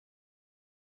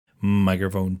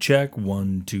Microphone check,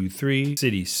 1, 2, 3.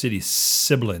 City,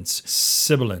 sibilance.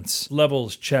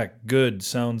 Levels check, good,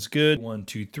 sounds good. 1,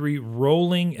 2, 3,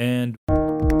 rolling and...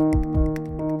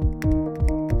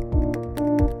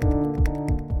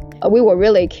 We were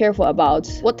really careful about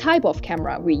what type of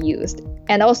camera we used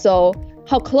and also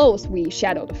how close we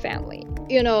shadowed the family.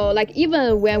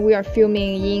 Even when we are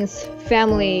filming Ying's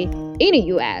family in the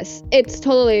US, it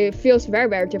totally feels very,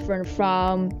 very different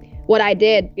from what I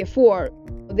did before.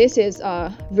 This is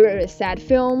a very sad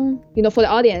film, for the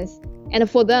audience. And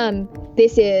for them,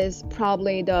 this is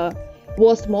probably the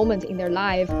worst moment in their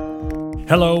life.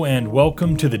 Hello and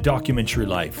welcome to The Documentary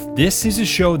Life. This is a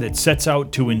show that sets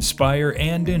out to inspire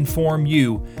and inform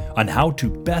you on how to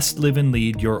best live and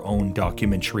lead your own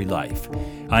documentary life.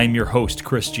 I am your host,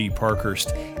 Chris G.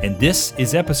 Parkhurst, and this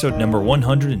is episode number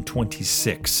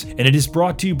 126, and it is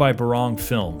brought to you by Barong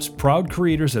Films, proud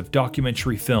creators of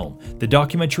documentary film, the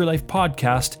Documentary Life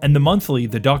podcast, and the monthly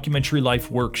The Documentary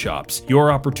Life workshops,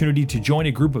 your opportunity to join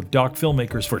a group of doc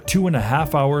filmmakers for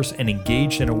 2.5 hours and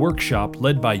engage in a workshop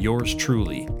led by yours truly.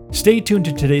 Stay tuned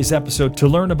to today's episode to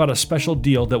learn about a special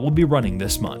deal that we'll be running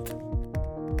this month.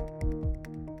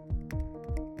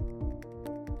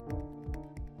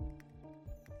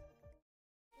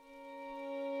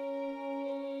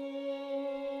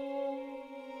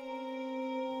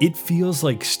 It feels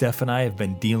like Steph and I have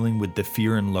been dealing with the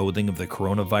fear and loathing of the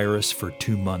coronavirus for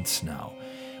 2 months now,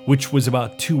 which was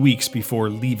about 2 weeks before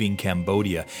leaving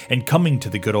Cambodia and coming to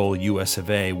the good old US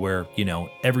of A where,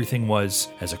 everything was,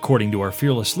 as according to our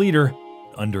fearless leader,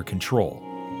 under control.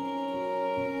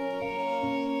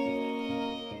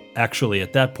 Actually,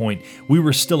 at that point, we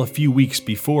were still a few weeks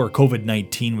before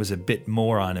COVID-19 was a bit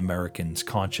more on Americans'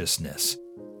 consciousness.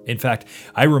 In fact,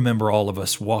 I remember all of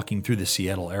us walking through the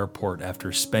Seattle airport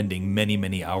after spending many,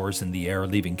 many hours in the air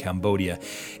leaving Cambodia.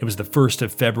 It was the 1st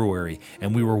of February,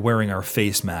 and we were wearing our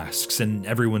face masks, and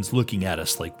everyone's looking at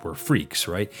us like we're freaks,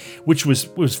 right? Which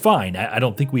was fine. I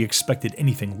don't think we expected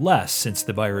anything less since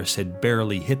the virus had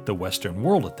barely hit the Western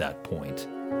world at that point.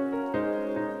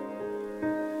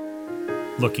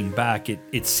 Looking back,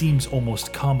 it seems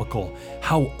almost comical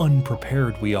how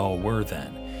unprepared we all were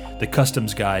then. The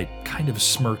customs guy kind of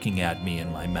smirking at me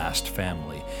and my masked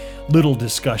family. Little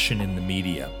discussion in the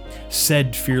media.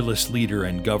 Said fearless leader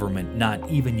and government not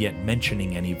even yet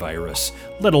mentioning any virus,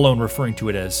 let alone referring to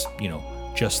it as,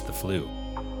 just the flu.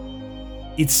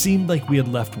 It seemed like we had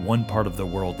left one part of the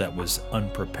world that was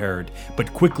unprepared,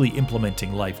 but quickly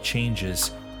implementing life changes,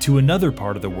 to another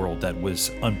part of the world that was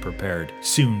unprepared,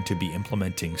 soon to be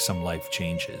implementing some life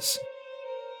changes.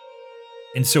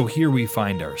 And so here we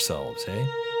find ourselves, eh?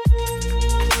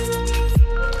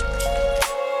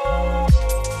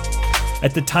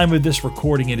 At the time of this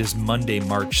recording, it is Monday,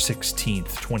 March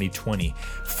 16th, 2020,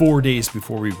 4 days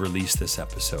before we release this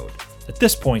episode. At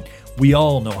this point, we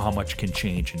all know how much can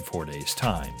change in 4 days'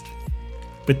 time.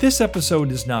 But this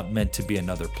episode is not meant to be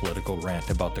another political rant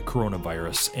about the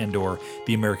coronavirus and/or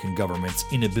the American government's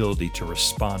inability to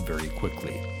respond very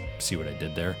quickly. See what I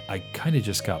did there? I kind of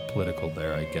just got political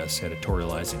there, I guess,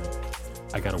 editorializing.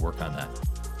 I gotta work on that.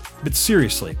 But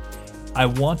seriously, I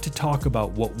want to talk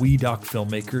about what we doc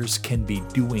filmmakers can be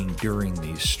doing during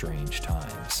these strange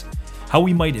times. How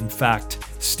we might, in fact,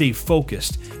 stay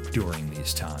focused during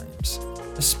these times.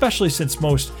 Especially since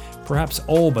most, perhaps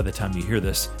all by the time you hear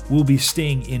this, will be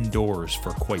staying indoors for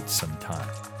quite some time.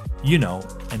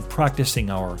 And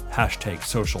practicing our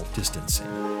 #social distancing.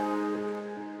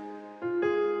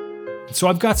 So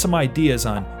I've got some ideas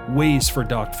on ways for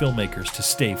doc filmmakers to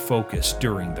stay focused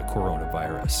during the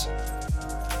coronavirus.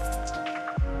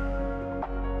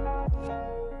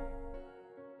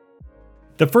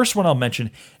 The first one I'll mention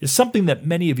is something that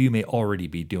many of you may already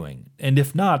be doing, and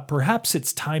if not, perhaps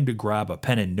it's time to grab a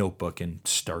pen and notebook and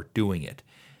start doing it.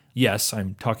 Yes,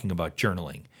 I'm talking about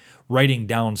journaling, writing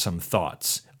down some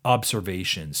thoughts,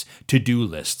 observations, to-do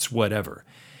lists, whatever.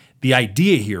 The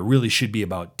idea here really should be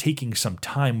about taking some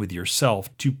time with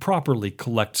yourself to properly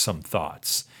collect some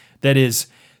thoughts. That is,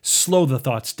 slow the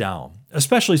thoughts down,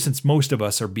 especially since most of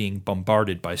us are being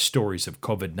bombarded by stories of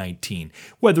COVID-19,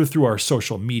 whether through our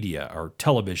social media, our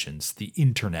televisions, the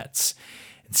internets,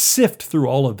 and sift through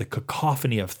all of the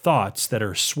cacophony of thoughts that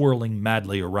are swirling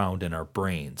madly around in our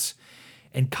brains,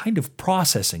 and kind of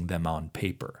processing them on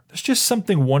paper. There's just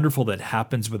something wonderful that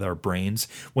happens with our brains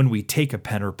when we take a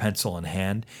pen or pencil in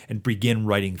hand and begin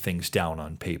writing things down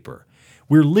on paper.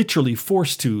 We're literally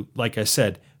forced to, like I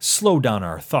said, slow down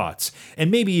our thoughts,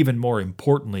 and maybe even more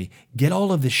importantly, get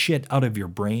all of the shit out of your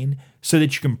brain so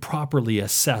that you can properly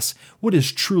assess what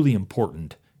is truly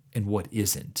important and what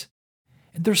isn't.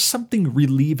 And there's something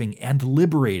relieving and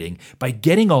liberating by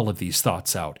getting all of these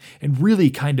thoughts out and really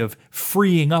kind of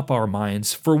freeing up our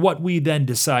minds for what we then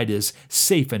decide is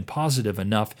safe and positive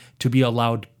enough to be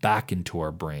allowed back into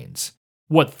our brains.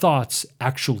 What thoughts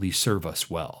actually serve us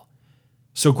well.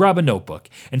 So grab a notebook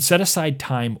and set aside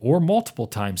time or multiple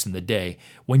times in the day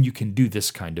when you can do this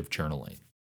kind of journaling.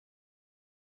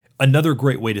 Another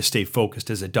great way to stay focused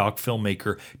as a doc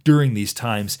filmmaker during these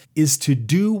times is to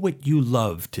do what you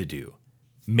love to do.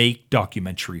 Make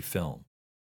documentary film.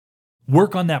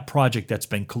 Work on that project that's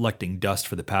been collecting dust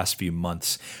for the past few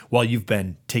months while you've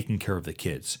been taking care of the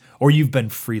kids, or you've been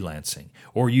freelancing,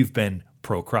 or you've been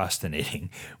procrastinating,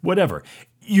 whatever.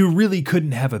 You really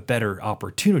couldn't have a better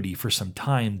opportunity for some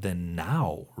time than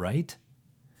now, right?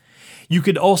 You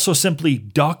could also simply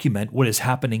document what is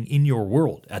happening in your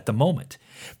world at the moment.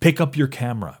 Pick up your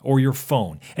camera or your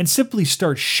phone and simply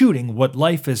start shooting what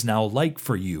life is now like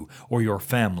for you or your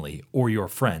family or your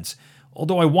friends.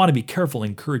 Although I want to be careful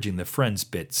encouraging the friends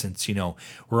bit since,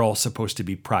 we're all supposed to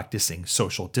be practicing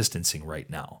social distancing right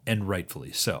now, and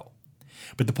rightfully so.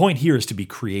 But the point here is to be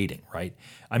creating, right?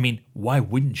 I mean, why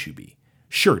wouldn't you be?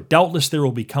 Sure, doubtless there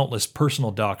will be countless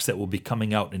personal docs that will be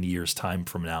coming out in a year's time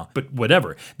from now, but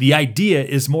whatever. The idea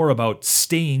is more about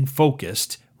staying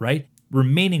focused, right?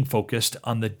 Remaining focused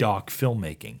on the doc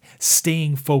filmmaking,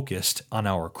 staying focused on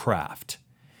our craft.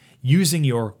 Using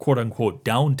your quote-unquote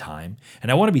downtime, and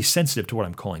I want to be sensitive to what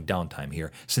I'm calling downtime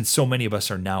here, since so many of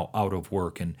us are now out of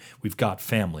work and we've got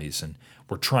families and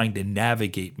we're trying to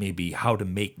navigate maybe how to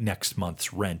make next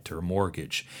month's rent or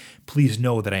mortgage. Please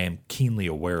know that I am keenly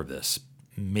aware of this,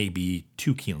 maybe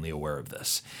too keenly aware of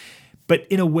this. But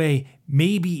in a way,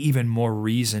 maybe even more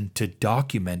reason to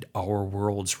document our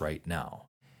worlds right now.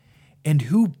 And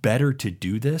who better to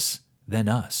do this than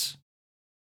us?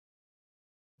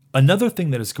 Another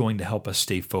thing that is going to help us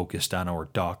stay focused on our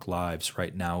doc lives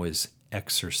right now is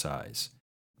exercise.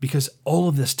 Because all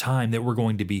of this time that we're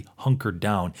going to be hunkered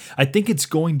down, I think it's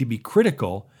going to be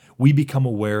critical we become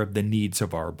aware of the needs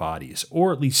of our bodies,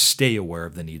 or at least stay aware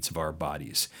of the needs of our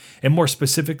bodies. And more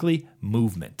specifically,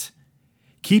 movement.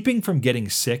 Keeping from getting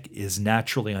sick is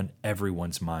naturally on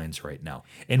everyone's minds right now.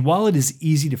 And while it is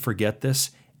easy to forget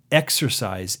this,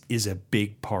 exercise is a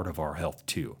big part of our health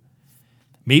too.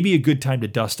 Maybe a good time to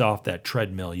dust off that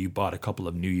treadmill you bought a couple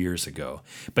of New Years ago,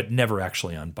 but never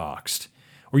actually unboxed.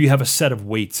 Or you have a set of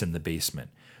weights in the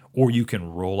basement. Or you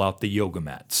can roll out the yoga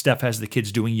mat. Steph has the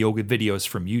kids doing yoga videos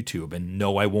from YouTube, and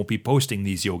no, I won't be posting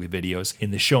these yoga videos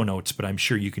in the show notes, but I'm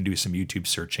sure you can do some YouTube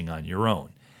searching on your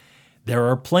own. There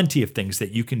are plenty of things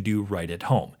that you can do right at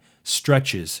home.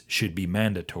 Stretches should be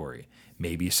mandatory.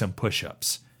 Maybe some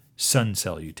push-ups. Sun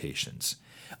salutations.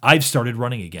 I've started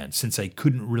running again since I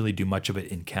couldn't really do much of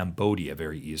it in Cambodia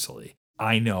very easily.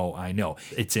 I know.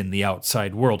 It's in the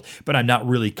outside world, but I'm not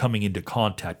really coming into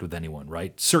contact with anyone,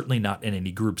 right? Certainly not in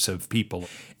any groups of people.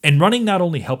 And running not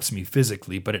only helps me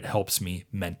physically, but it helps me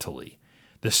mentally.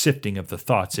 The sifting of the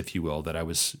thoughts, if you will, that I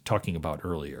was talking about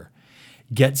earlier.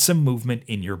 Get some movement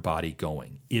in your body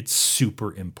going. It's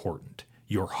super important.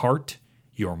 Your heart,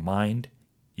 your mind,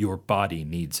 your body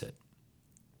needs it.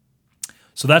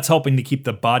 So that's helping to keep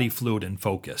the body fluid and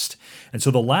focused. And so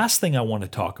the last thing I want to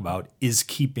talk about is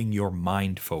keeping your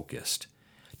mind focused.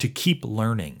 To keep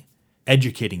learning,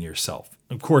 educating yourself.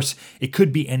 Of course, it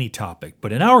could be any topic,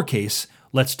 but in our case,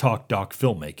 let's talk doc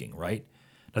filmmaking, right?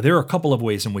 Now, there are a couple of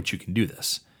ways in which you can do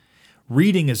this.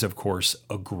 Reading is, of course,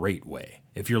 a great way.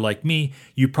 If you're like me,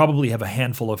 you probably have a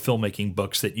handful of filmmaking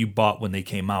books that you bought when they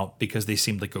came out because they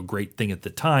seemed like a great thing at the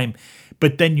time,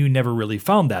 but then you never really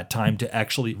found that time to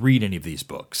actually read any of these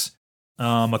books.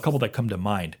 A couple that come to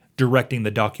mind. Directing the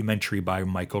documentary by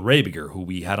Michael Rabiger, who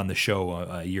we had on the show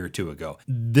a year or two ago.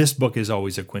 This book is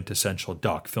always a quintessential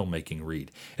doc filmmaking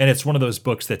read. And it's one of those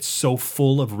books that's so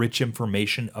full of rich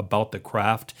information about the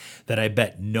craft that I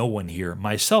bet no one here,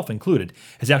 myself included,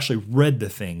 has actually read the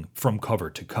thing from cover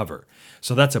to cover.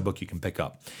 So that's a book you can pick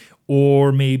up.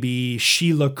 Or maybe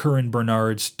Sheila Curran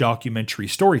Bernard's documentary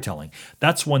storytelling.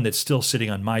 That's one that's still sitting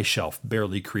on my shelf,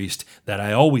 barely creased, that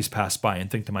I always pass by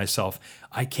and think to myself,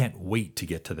 I can't wait to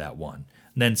get to that one.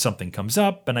 And then something comes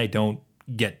up and I don't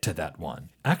get to that one.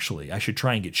 Actually, I should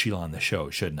try and get Sheila on the show,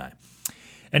 shouldn't I?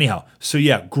 Anyhow, so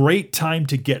yeah, great time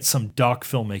to get some doc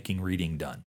filmmaking reading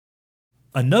done.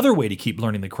 Another way to keep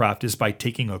learning the craft is by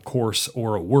taking a course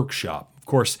or a workshop. Of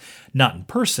course, not in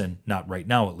person, not right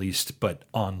now at least, but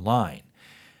online.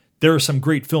 There are some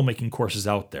great filmmaking courses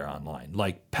out there online,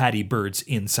 like Patty Bird's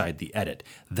Inside the Edit.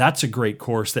 That's a great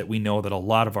course that we know that a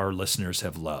lot of our listeners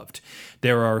have loved.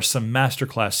 There are some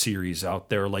masterclass series out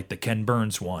there like the Ken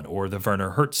Burns one or the Werner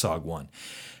Herzog one.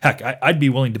 Heck, I'd be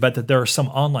willing to bet that there are some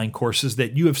online courses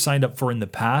that you have signed up for in the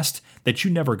past that you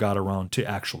never got around to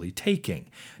actually taking.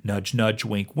 Nudge, nudge,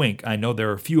 wink, wink. I know there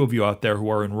are a few of you out there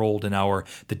who are enrolled in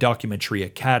The Documentary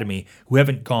Academy who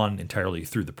haven't gone entirely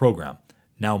through the program.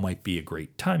 Now might be a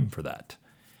great time for that.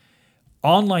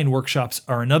 Online workshops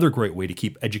are another great way to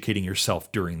keep educating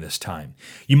yourself during this time.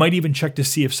 You might even check to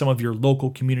see if some of your local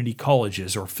community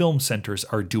colleges or film centers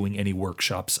are doing any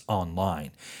workshops online.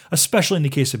 Especially in the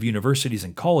case of universities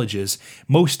and colleges,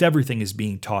 most everything is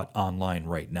being taught online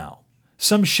right now.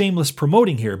 Some shameless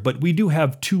promoting here, but we do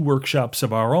have 2 workshops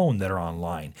of our own that are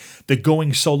online. The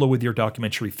Going Solo with Your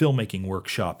Documentary Filmmaking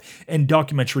workshop and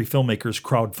Documentary Filmmakers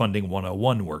Crowdfunding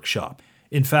 101 workshop.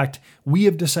 In fact, we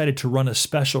have decided to run a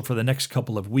special for the next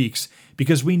couple of weeks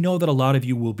because we know that a lot of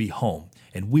you will be home,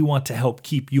 and we want to help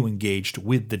keep you engaged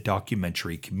with the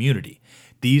documentary community.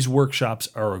 These workshops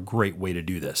are a great way to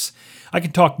do this. I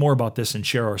can talk more about this and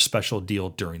share our special deal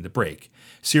during the break.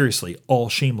 Seriously, all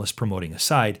shameless promoting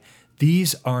aside,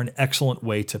 these are an excellent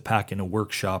way to pack in a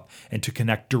workshop and to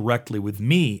connect directly with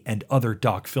me and other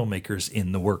doc filmmakers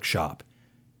in the workshop.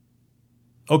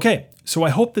 Okay, so I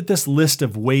hope that this list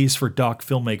of ways for doc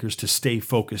filmmakers to stay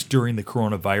focused during the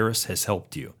coronavirus has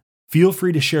helped you. Feel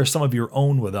free to share some of your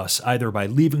own with us, either by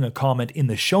leaving a comment in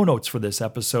the show notes for this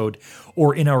episode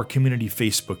or in our community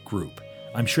Facebook group.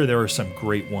 I'm sure there are some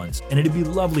great ones, and it'd be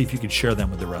lovely if you could share them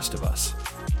with the rest of us.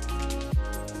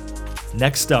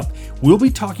 Next up, we'll be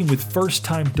talking with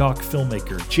first-time doc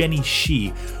filmmaker Jiayan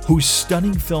Shi, whose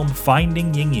stunning film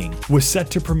Finding Yingying was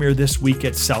set to premiere this week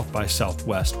at South by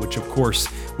Southwest, which of course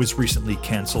was recently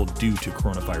canceled due to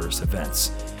coronavirus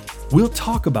events. We'll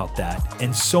talk about that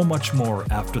and so much more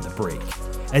after the break,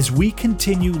 as we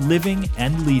continue living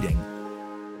and leading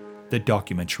the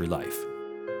documentary life.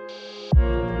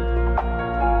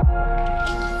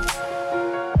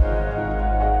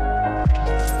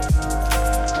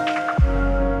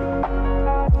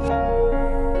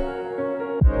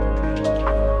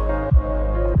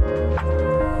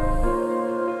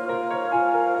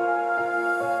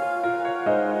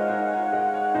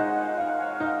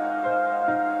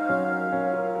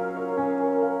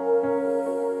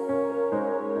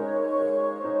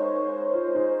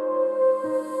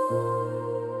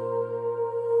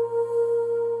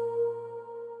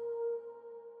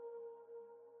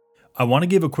 I want to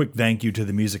give a quick thank you to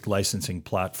the music licensing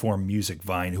platform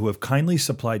MusicVine, who have kindly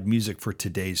supplied music for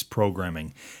today's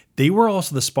programming. They were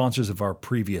also the sponsors of our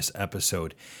previous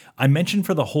episode. I mentioned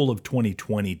for the whole of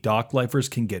 2020, Doc Lifers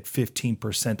can get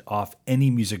 15% off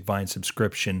any MusicVine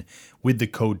subscription with the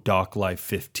code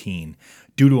DocLife15.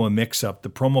 Due to a mix-up, the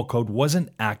promo code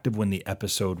wasn't active when the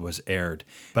episode was aired,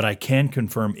 but I can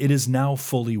confirm it is now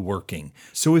fully working.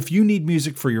 So if you need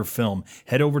music for your film,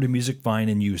 head over to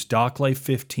MusicVine and use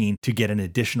DocLife15 to get an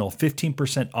additional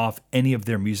 15% off any of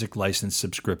their music license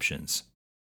subscriptions.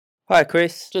 Hi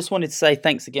Chris, just wanted to say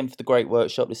thanks again for the great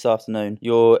workshop this afternoon.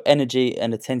 Your energy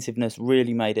and attentiveness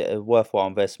really made it a worthwhile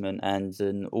investment and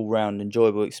an all-round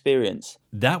enjoyable experience.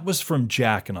 That was from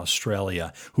Jack in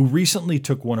Australia, who recently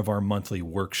took one of our monthly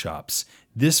workshops.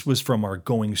 This was from our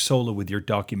Going Solo with Your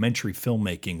Documentary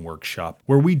Filmmaking workshop,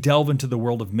 where we delve into the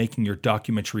world of making your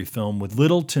documentary film with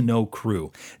little to no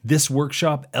crew. This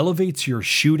workshop elevates your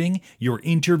shooting, your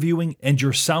interviewing, and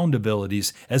your sound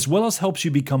abilities, as well as helps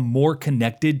you become more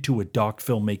connected to a doc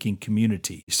filmmaking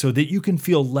community, so that you can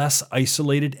feel less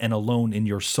isolated and alone in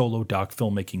your solo doc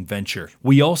filmmaking venture.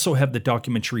 We also have the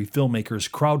Documentary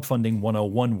Filmmakers Crowdfunding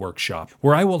 101 workshop,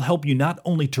 where I will help you not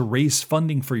only to raise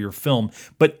funding for your film,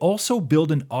 but also build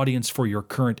an audience for your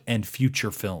current and future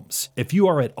films. If you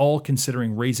are at all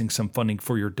considering raising some funding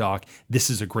for your doc, this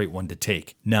is a great one to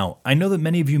take. Now, I know that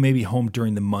many of you may be home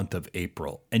during the month of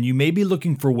April, and you may be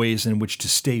looking for ways in which to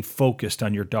stay focused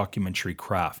on your documentary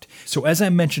craft. So as I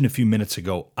mentioned a few minutes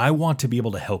ago, I want to be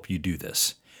able to help you do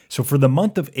this. So for the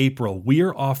month of April, we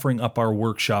are offering up our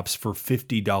workshops for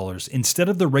 $50 instead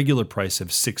of the regular price of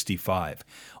 $65.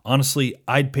 Honestly,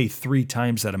 I'd pay 3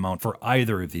 times that amount for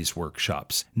either of these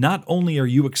workshops. Not only are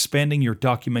you expanding your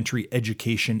documentary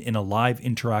education in a live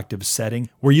interactive setting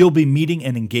where you'll be meeting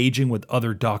and engaging with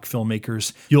other doc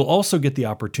filmmakers, you'll also get the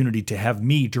opportunity to have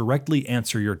me directly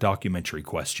answer your documentary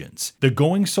questions. The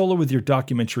Going Solo with Your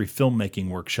Documentary Filmmaking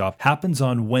workshop happens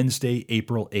on Wednesday,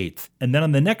 April 8th. And then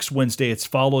on the next Wednesday, it's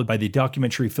followed followed by the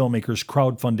Documentary Filmmakers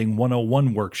Crowdfunding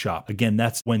 101 workshop. Again,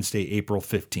 that's Wednesday, April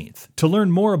 15th. To learn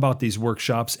more about these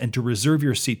workshops and to reserve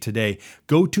your seat today,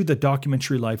 go to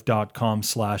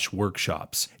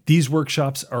thedocumentarylife.com/workshops. These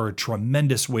workshops are a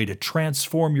tremendous way to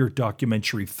transform your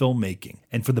documentary filmmaking.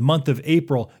 And for the month of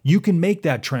April, you can make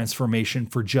that transformation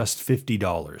for just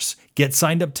 $50. Get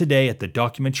signed up today at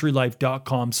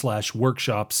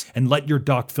thedocumentarylife.com/workshops and let your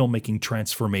doc filmmaking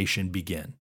transformation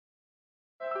begin.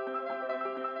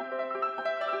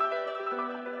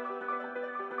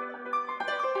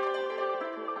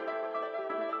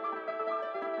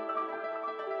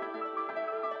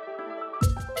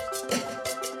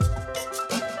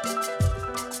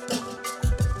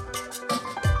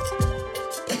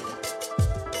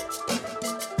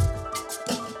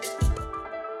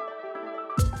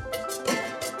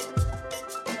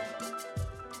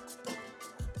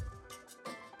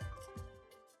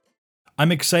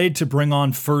 I'm excited to bring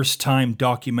on first-time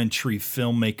documentary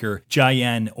filmmaker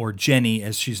Jiayan, or Jenny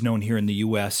as she's known here in the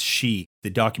US, Shi,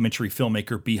 the documentary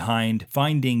filmmaker behind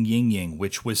Finding Yingying,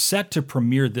 which was set to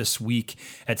premiere this week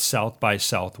at South by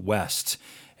Southwest.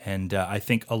 And I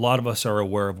think a lot of us are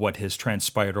aware of what has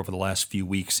transpired over the last few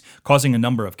weeks, causing a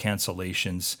number of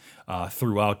cancellations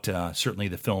throughout certainly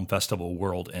the film festival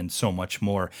world and so much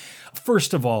more.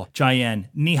 First of all, Jiayan,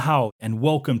 ni hao, and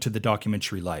welcome to the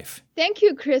Documentary Life. Thank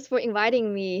you, Chris, for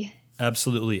inviting me.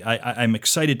 Absolutely. I'm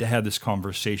excited to have this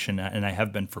conversation, and I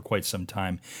have been for quite some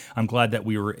time. I'm glad that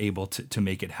we were able to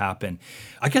make it happen.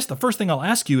 I guess the first thing I'll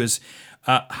ask you is,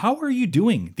 how are you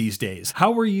doing these days?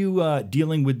 How are you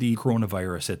dealing with the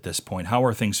coronavirus at this point? How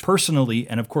are things personally,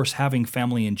 and of course having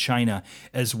family in China,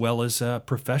 as well as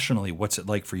professionally? What's it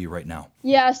like for you right now?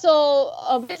 Yeah, so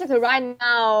basically right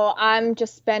now, I'm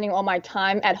just spending all my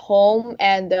time at home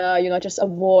and, just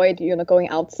avoid, going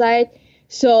outside.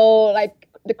 So like,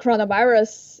 the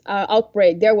coronavirus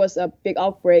outbreak, there was a big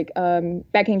outbreak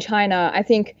back in China. I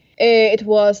think it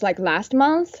was like last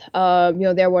month.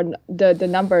 There were the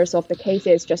numbers of the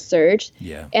cases just surged.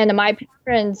 Yeah. And my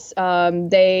parents,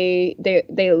 they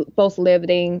both lived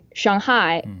in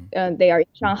Shanghai. They are in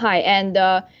Shanghai, and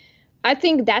I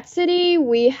think that city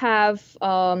we have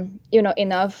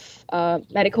enough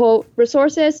medical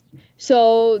resources,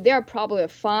 so they are probably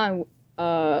fine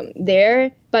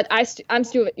there, but I'm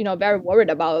still very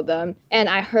worried about them. And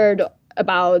I heard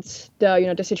about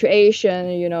the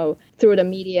situation through the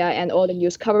media and all the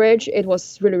news coverage. It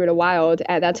was really, really wild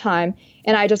at that time,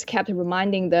 and I just kept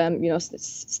reminding them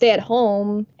stay at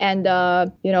home, and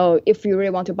if you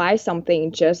really want to buy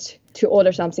something, just to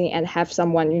order something and have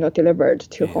someone delivered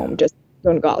to home. Just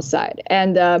don't go outside.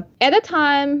 And at that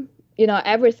time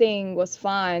everything was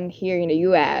fine here in the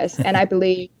US, and I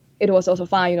believe it was also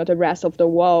fine, the rest of the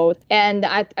world. And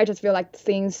I just feel like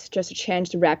things just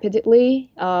changed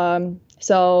rapidly.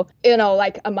 So,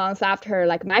 like a month after,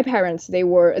 like my parents,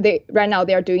 right now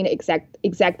they are doing the exact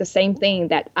the same thing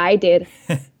that I did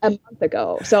a month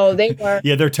ago. So they were.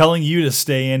 Yeah, they're telling you to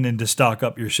stay in and to stock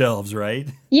up your shelves, right?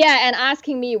 Yeah, and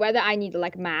asking me whether I need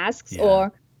like masks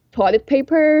or toilet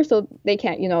paper so they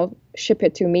can, ship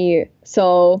it to me.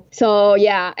 So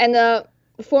yeah. And,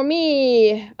 for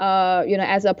me,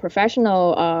 as a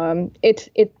professional, it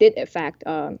did affect,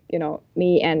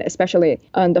 me, and especially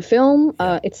the film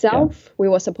itself. Yeah. We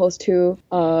were supposed to,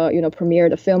 premiere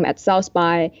the film at South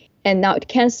by, and now it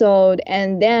canceled.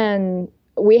 And then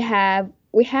we had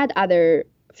other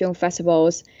film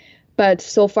festivals, but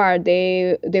so far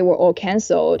they were all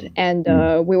canceled, and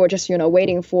we were just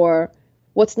waiting for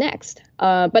what's next.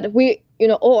 But we,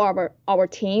 all our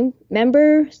team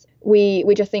members.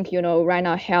 We just think, right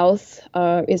now health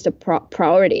is the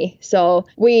priority. So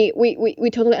we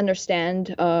totally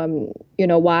understand,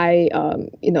 why,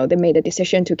 they made a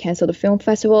decision to cancel the film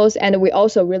festivals. And we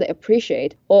also really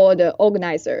appreciate all the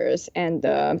organizers and,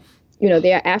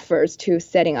 their efforts to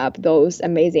setting up those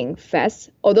amazing fests,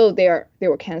 although they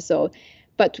were canceled.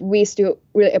 But we still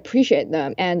really appreciate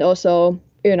them. And also,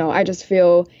 I just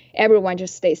feel everyone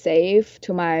just stay safe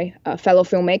to my fellow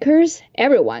filmmakers,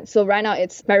 everyone. So right now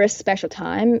it's very special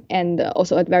time and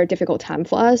also a very difficult time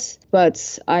for us.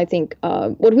 But I think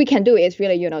what we can do is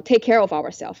really, take care of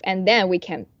ourselves. And then we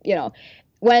can,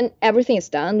 when everything is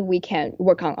done, we can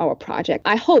work on our project.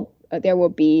 I hope there will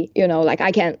be,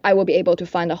 I will be able to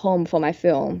find a home for my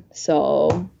film.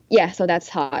 So yeah, so that's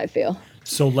how I feel.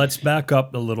 So let's back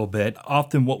up a little bit.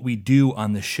 Often what we do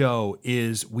on the show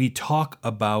is we talk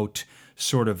about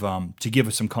sort of, to give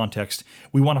us some context,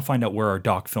 we want to find out where our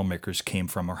doc filmmakers came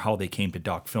from or how they came to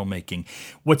doc filmmaking.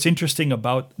 What's interesting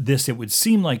about this, it would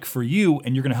seem like for you,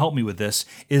 and you're going to help me with this,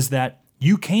 is that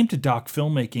you came to doc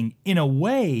filmmaking in a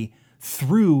way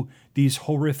through these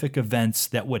horrific events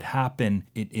that would happen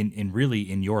in really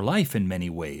in your life in many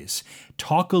ways.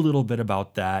 Talk a little bit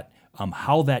about that,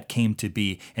 how that came to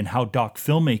be, and how doc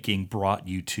filmmaking brought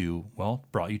you to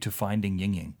finding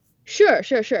Yingying. Sure.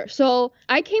 So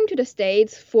I came to the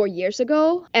States 4 years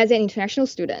ago as an international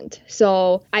student.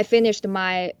 So I finished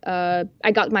I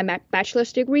got my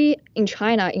bachelor's degree in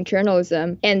China in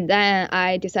journalism. And then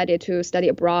I decided to study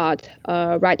abroad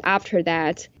right after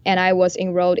that. And I was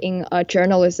enrolled in a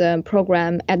journalism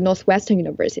program at Northwestern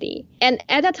University. And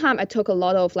at that time, I took a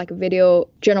lot of video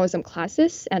journalism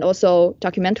classes and also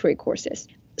documentary courses.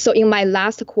 So in my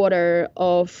last quarter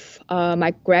of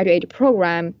my graduate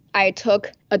program, I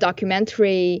took a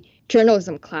documentary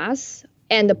journalism class.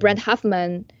 And Brent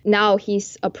Huffman, now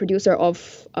he's a producer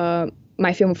of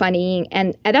my film Finding Ying.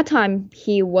 And at that time,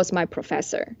 he was my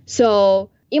professor. So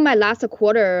in my last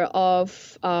quarter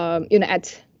of,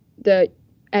 at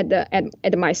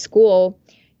my school,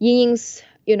 Yingying's,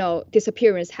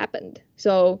 disappearance happened.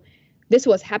 So this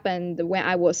happened when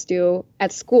I was still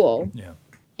at school. Yeah.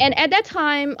 And at that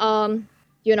time,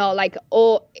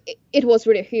 it was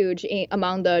really huge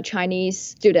among the Chinese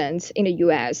students in the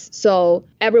U.S. So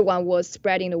everyone was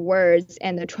spreading the words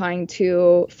and trying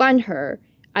to find her.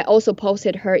 I also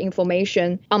posted her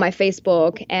information on my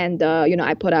Facebook, and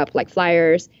I put up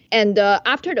flyers. And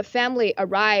after the family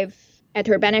arrived at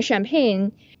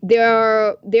Urbana-Champaign,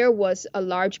 there was a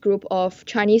large group of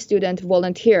Chinese student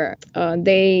volunteer.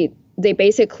 They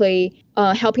basically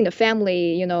helping the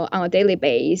family, on a daily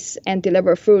basis and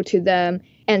deliver food to them.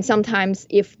 And sometimes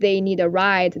if they need a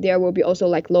ride, there will be also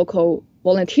local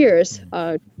volunteers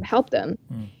to help them.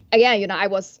 Again, I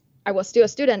was still a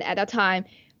student at that time,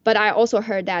 but I also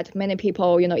heard that many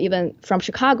people, even from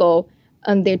Chicago,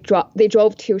 they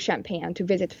drove to Champaign to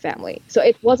visit the family. So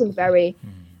it wasn't very,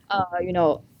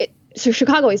 so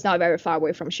Chicago is not very far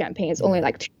away from Champaign. It's only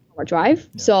 2-hour drive.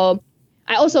 Yeah. So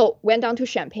I also went down to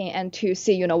Champaign and to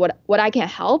see, what I can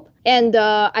help. And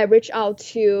I reached out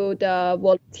to the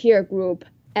volunteer group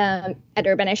at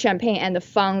Urbana-Champaign and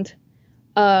found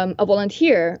a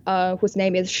volunteer whose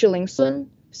name is Shiling Sun.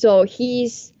 So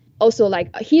he's also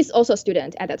a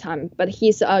student at that time, but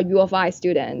he's a U of I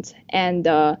student, and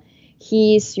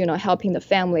he's helping the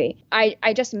family. I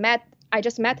just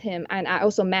met him, and I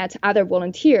also met other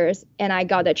volunteers, and I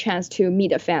got a chance to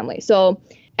meet the family. So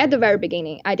at the very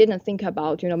beginning, I didn't think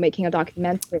about, making a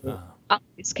documentary on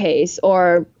this case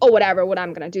or whatever, what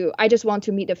I'm going to do. I just want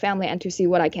to meet the family and to see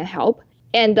what I can help.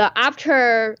 And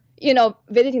after,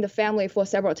 visiting the family for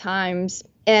several times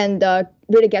and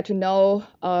really get to know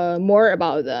more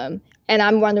about them, and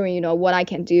I'm wondering, what I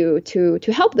can do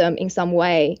to help them in some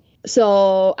way.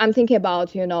 So I'm thinking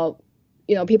about,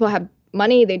 people have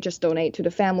money, they just donate to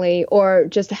the family or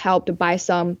just help to buy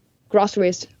some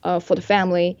groceries for the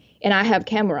family. And I have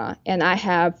camera and I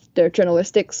have the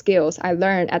journalistic skills I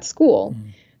learned at school.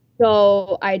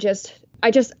 So I just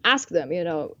ask them,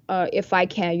 if I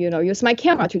can, use my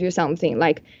camera to do something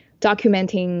like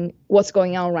documenting what's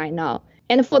going on right now.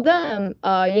 And for them,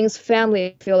 Ying's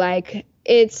family feel like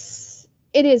it's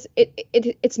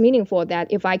meaningful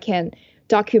that if I can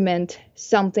document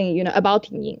something,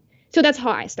 about Ying. So that's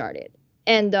how I started.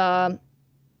 And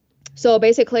so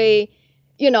basically,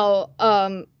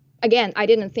 again, I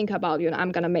didn't think about,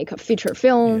 I'm going to make a feature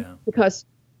film because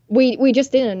we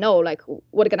just didn't know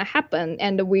what's going to happen.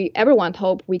 And everyone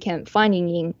hoped we can find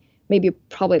Ying maybe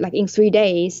probably in 3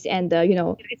 days. And,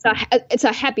 it's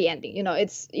a happy ending.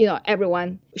 It's,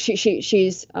 everyone,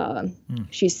 she's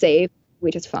safe.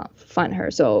 We just find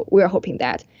her. So we're hoping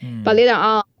that. But later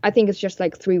on, I think it's just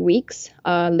 3 weeks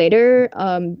later,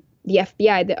 the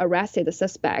FBI, they arrested the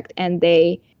suspect and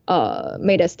they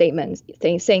made a statement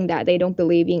saying that they don't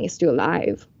believe Ying is still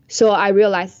alive. So I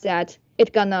realized that it's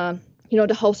gonna,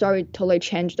 the whole story totally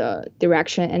changed the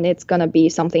direction, and it's gonna be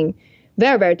something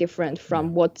very, very different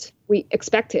from what we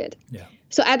expected. Yeah.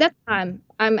 So at that time,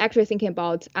 I'm actually thinking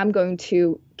about I'm going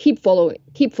to keep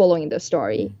following the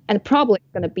story, and probably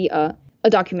gonna be a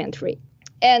documentary.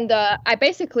 And I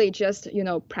basically just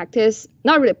practice,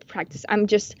 not really practice. I'm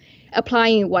just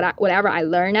applying whatever I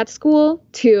learned at school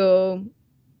to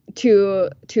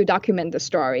document the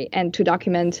story and to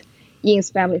document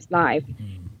Ying's family's life.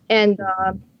 And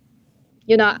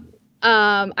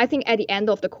I think at the end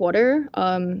of the quarter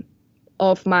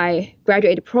of my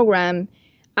graduate program,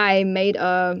 I made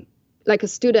a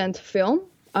student film.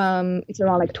 It's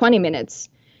around 20 minutes.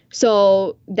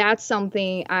 So that's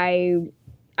something I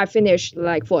finished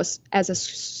as a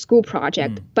school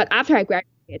project. But after I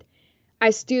graduated, I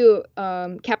still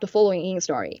kept following Ying's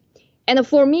story. And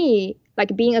for me,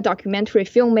 being a documentary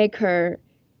filmmaker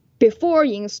before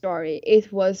Ying's story,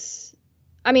 it was,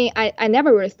 I mean, I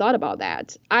never really thought about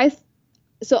that.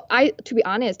 To be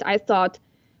honest, I thought,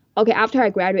 okay, after I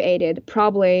graduated,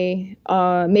 probably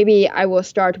maybe I will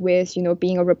start with,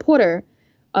 being a reporter,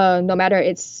 no matter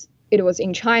it was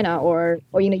in China or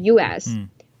in the US.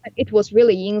 It was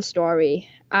really Ying's story.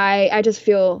 I just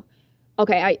feel,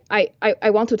 okay, I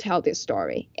want to tell this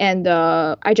story. And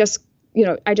I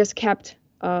just kept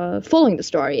following the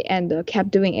story and kept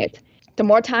doing it. The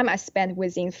more time I spent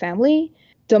with Ying's family,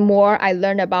 the more I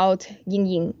learned about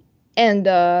Yingying. And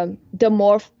the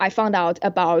more I found out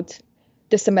about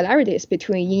the similarities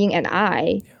between Yingying and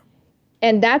I. Yeah.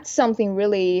 And that's something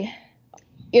really,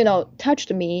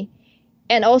 touched me.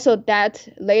 And also that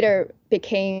later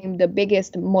became the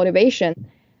biggest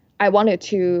motivation. I wanted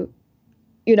to,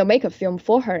 make a film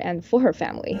for her and for her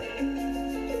family.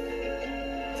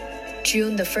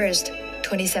 June the 1st,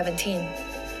 2017.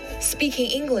 Speaking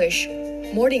English,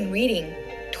 morning reading,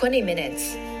 20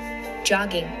 minutes.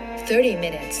 Jogging, 30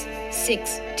 minutes,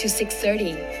 6 to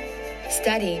 6:30.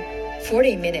 Study,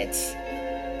 40 minutes.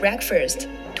 Breakfast,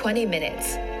 20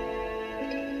 minutes.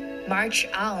 March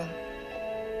on.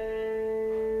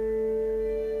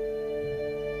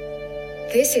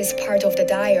 This is part of the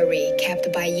diary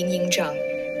kept by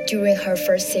Yingying during her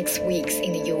first 6 weeks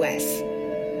in the US.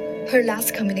 Her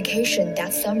last communication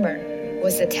that summer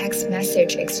was a text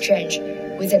message exchange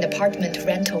with an apartment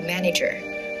rental manager.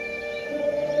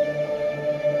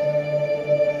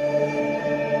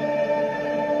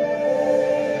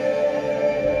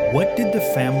 What did the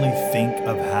family think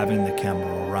of having the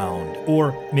camera around?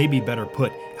 Or maybe better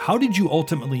put, how did you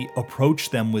ultimately approach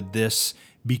them with this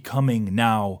becoming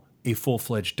now a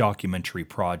full-fledged documentary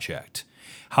project?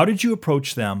 How did you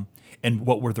approach them and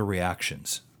what were the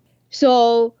reactions?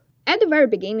 So at the very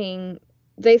beginning,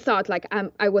 they thought like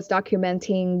I was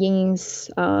documenting Ying's,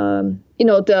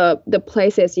 the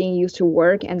places Ying used to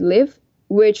work and live,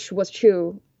 which was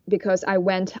true because I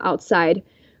went outside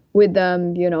with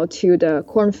them, to the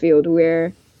cornfield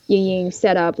where Ying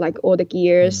set up like all the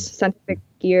gears, scientific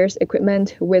gears,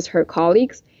 equipment with her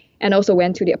colleagues, and also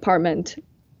went to the apartment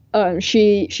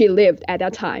she lived at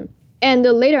that time. And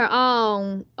later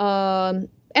on,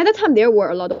 at that time there were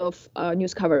a lot of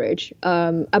news coverage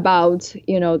about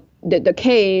the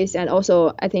case, and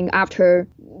also I think after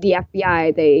the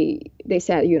FBI they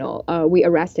said we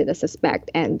arrested a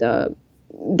suspect, and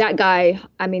that guy,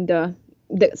 I mean the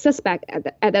suspect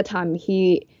at that time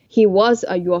he was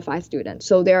a UFI student,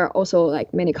 so there are also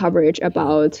like many coverage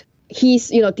about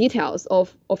his details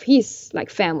of his like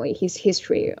family, his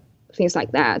history, things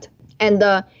like that. And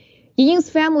Ying's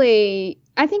family,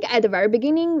 I think at the very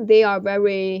beginning, they are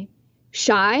very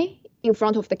shy in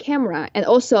front of the camera. And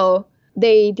also,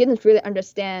 they didn't really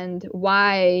understand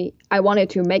why I wanted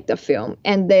to make the film.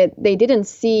 And they didn't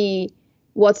see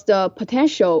what's the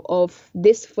potential of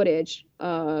this footage,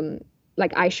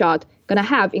 like I shot, gonna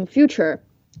have in future.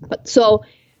 But so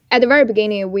at the very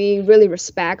beginning, we really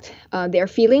respect their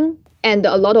feeling. And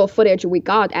a lot of footage we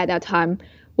got at that time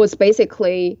was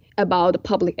basically about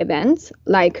public events,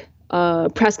 like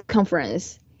press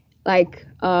conference, like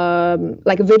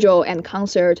vigil and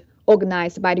concert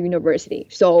organized by the university.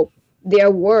 So there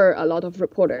were a lot of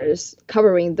reporters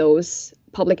covering those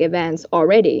public events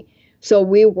already. So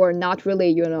we were not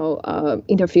really,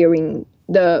 interfering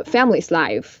the family's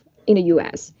life in the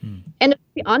US. And to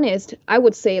be honest, I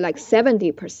would say like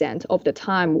 70% of the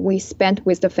time we spent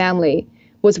with the family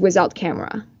was without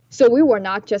camera. So we were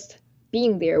not just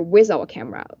being there with our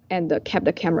camera and kept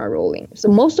the camera rolling. So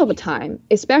most of the time,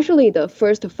 especially the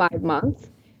first 5 months,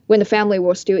 when the family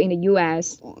was still in the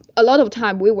US, a lot of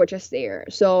time we were just there.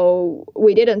 So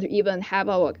we didn't even have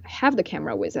the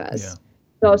camera with us. Yeah.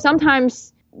 So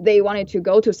sometimes they wanted to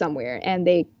go to somewhere and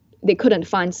they couldn't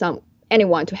find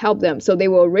anyone to help them. So they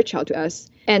will reach out to us.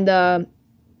 And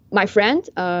my friend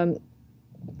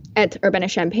at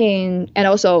Urbana-Champaign, and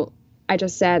also I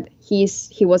just said he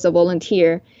was a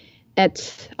volunteer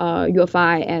at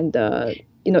UFI and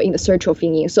in the search of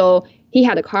Yingying. So he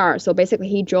had a car. So basically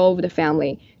he drove the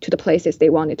family to the places they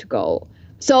wanted to go.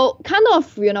 So kind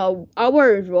of,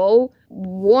 our role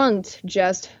weren't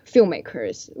just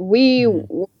filmmakers. We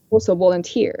were also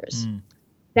volunteers.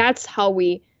 That's how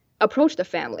we approach the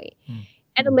family.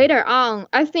 And later on,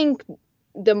 I think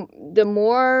the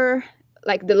more,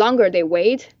 like the longer they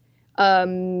wait,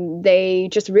 they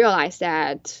just realize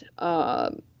that,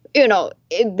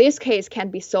 this case can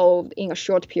be solved in a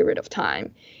short period of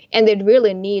time. And they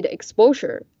really need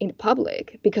exposure in the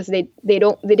public because they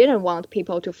didn't want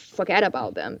people to forget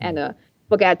about them and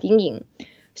forget Yingying.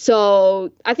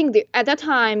 So I think at that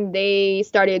time they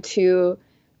started to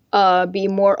be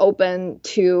more open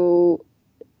to,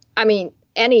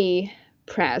 any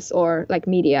press or like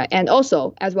media, and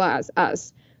also as well as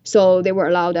us. So they were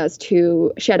allowed us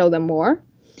to shadow them more.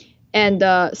 And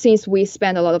since we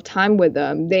spend a lot of time with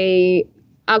them, they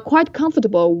are quite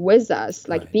comfortable with us,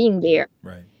 like being there.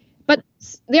 Right. But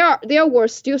there were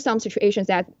still some situations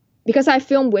that, because I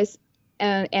filmed with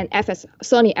an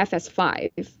Sony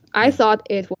FS5, I thought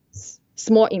it was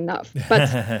small enough. But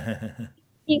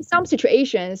in some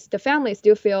situations, the family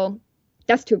still feel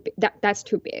that's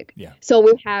too big. Yeah. So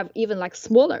we have even like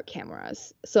smaller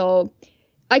cameras. So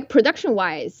like production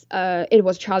wise, it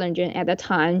was challenging at that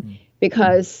time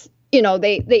because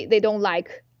they don't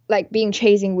like being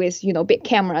chasing with big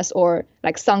cameras or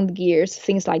like sound gears,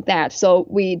 things like that. So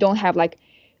we don't have like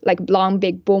long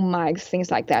big boom mics, things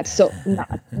like that. So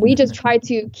we just try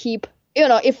to keep,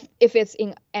 if it's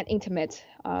in an intimate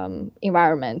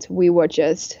environment, we would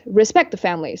just respect the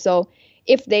family. So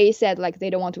if they said like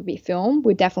they don't want to be filmed,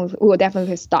 we will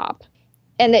definitely stop.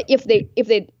 And if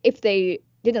they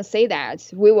didn't say that,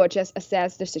 we will just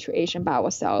assess the situation by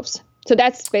ourselves. So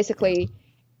that's basically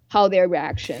how their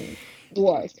reaction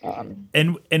was.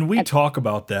 And we talk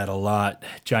about that a lot,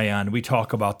 Jiayan. We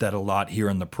talk about that a lot here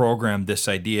in the program, this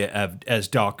idea of, as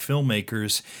doc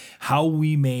filmmakers, how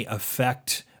we may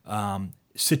affect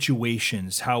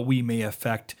situations, how we may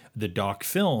affect the doc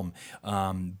film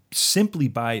simply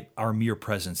by our mere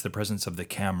presence, the presence of the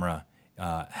camera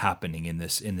happening in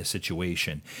this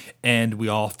situation. And we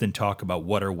often talk about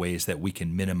what are ways that we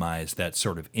can minimize that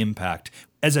sort of impact.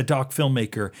 As a doc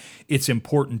filmmaker, it's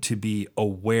important to be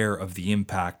aware of the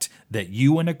impact that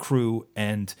you and a crew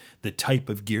and the type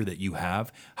of gear that you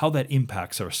have, how that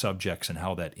impacts our subjects and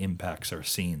how that impacts our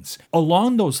scenes.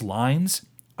 Along those lines,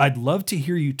 I'd love to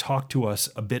hear you talk to us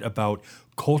a bit about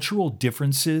cultural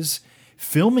differences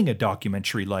filming a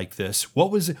documentary like this.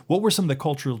 What were some of the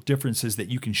cultural differences that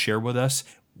you can share with us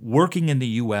working in the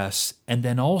US and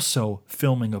then also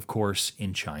filming, of course,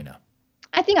 in China?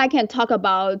 I think I can talk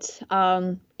about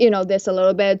this a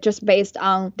little bit just based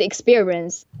on the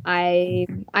experience I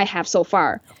have so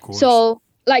far. Of course. So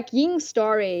like Ying's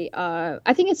story,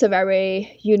 I think it's a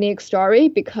very unique story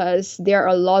because there are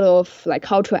a lot of like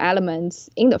cultural elements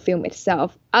in the film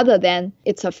itself. Other than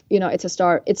it's a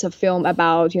film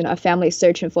about a family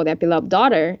searching for their beloved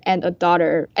daughter and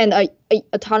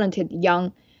a talented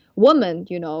young woman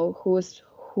who's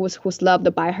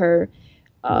loved by her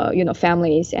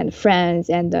families and friends,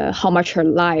 and how much her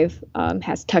life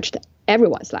has touched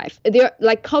everyone's life. There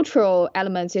like cultural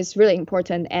elements is really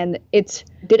important, and it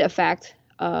did affect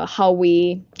how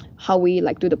we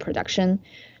like do the production.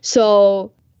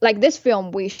 So like this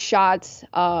film we shot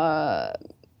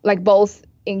like both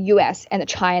in US and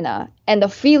China, and the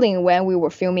feeling when we were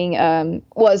filming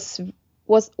was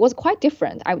quite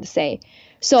different, I would say.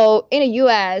 So in the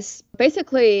US,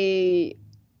 basically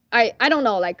I don't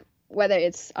know like whether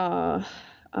it's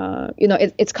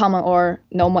it's common or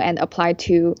normal and applied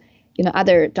to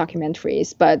other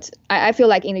documentaries, but I feel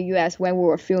like in the US, when we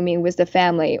were filming with the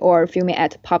family or filming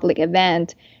at a public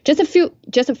event, just a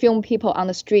few people on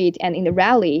the street and in the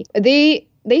rally, they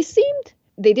seemed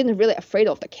they didn't really afraid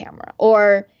of the camera,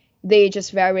 or they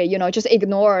just very just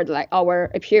ignored like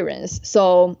our appearance.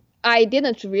 So I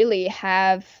didn't really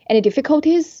have any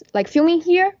difficulties like filming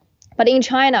here. But in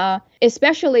China,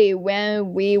 especially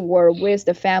when we were with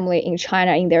the family in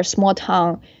China in their small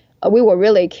town, we were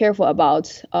really careful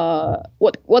about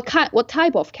what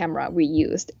type of camera we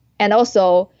used, and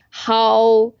also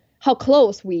how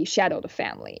close we shadow the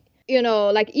family.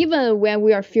 Like even when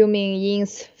we are filming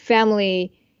Ying's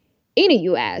family in the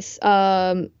US,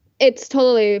 it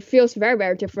totally feels very,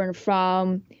 very different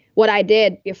from what I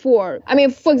did before. I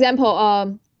mean, for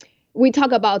example, we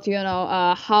talk about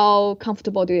how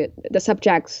comfortable the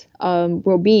subjects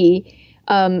will be,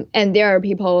 and there are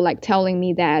people like telling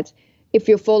me that if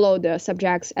you follow the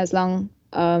subjects as long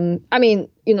long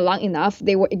enough,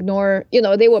 they will ignore,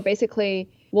 they will basically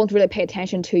won't really pay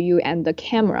attention to you and the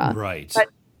camera. Right. But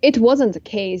it wasn't the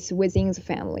case with Ying's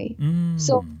family.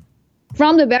 So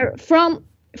from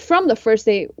the first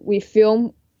day we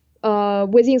filmed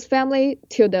with Ying's family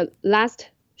till the last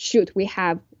shoot we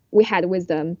had with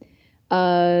them,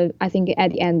 I think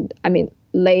at the end,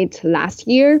 late last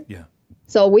year. Yeah.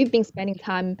 So we've been spending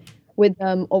time with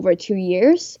them over 2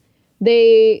 years.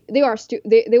 They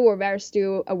were very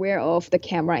still aware of the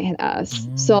camera and us.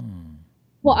 So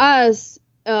for us,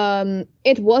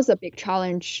 it was a big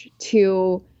challenge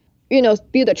to,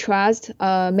 build a trust,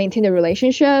 maintain a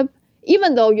relationship,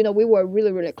 even though, we were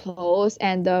really, really close,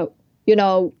 and,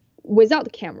 without the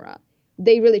camera,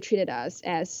 they really treated us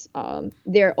as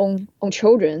their own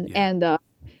children. Yeah. And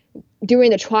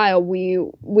during the trial, we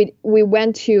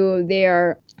went to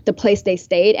the place they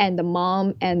stayed, and the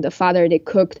mom and the father, they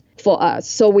cooked for us.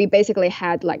 So we basically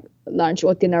had like lunch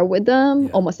or dinner with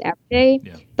them almost every day,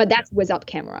 but that's without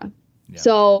camera.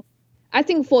 So I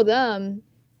think for them,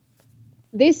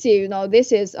 this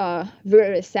is a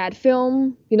very sad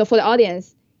film, for the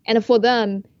audience, and for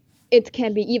them, it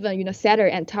can be even, sadder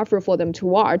and tougher for them to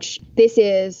watch. This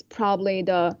is probably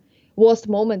the worst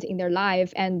moment in their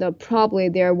life, and probably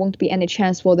there won't be any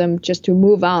chance for them just to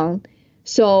move on.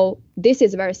 So this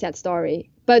is a very sad story.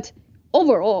 But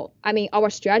overall, I mean, our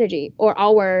strategy or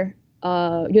our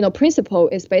principle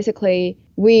is basically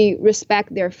we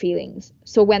respect their feelings.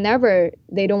 So whenever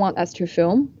they don't want us to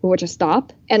film, we will just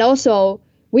stop. And also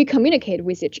we communicate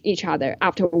with each other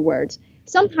afterwards.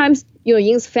 Sometimes,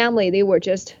 Ying's family, they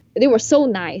were so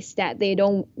nice that they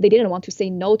didn't want to say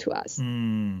no to us.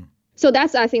 So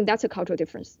I think that's a cultural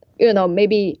difference.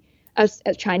 Maybe as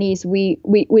Chinese, we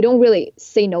don't really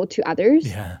say no to others.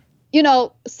 Yeah.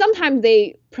 Sometimes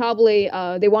they probably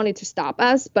they wanted to stop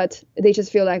us, but they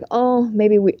just feel like, oh,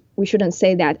 maybe we shouldn't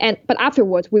say that. But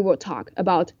afterwards we will talk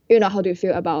about, how do you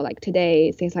feel about like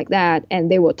today, things like that, and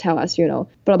they will tell us,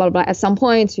 blah blah blah. At some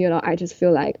point, I just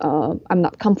feel like I'm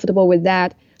not comfortable with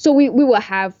that. So we will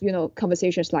have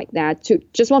conversations like that to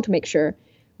just want to make sure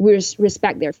we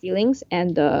respect their feelings,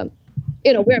 and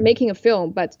we're making a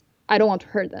film, but I don't want to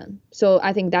hurt them. So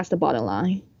I think that's the bottom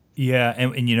line. Yeah,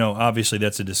 and obviously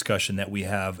that's a discussion that we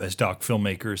have as doc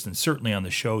filmmakers, and certainly on the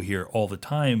show here all the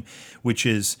time, which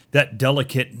is that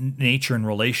delicate nature and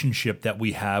relationship that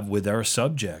we have with our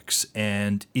subjects,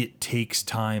 and it takes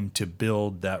time to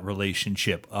build that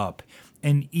relationship up.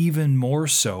 And even more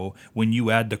so when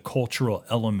you add the cultural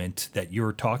element that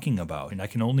you're talking about. And I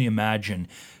can only imagine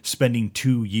spending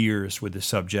 2 years with the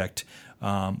subject,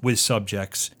 with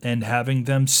subjects, and having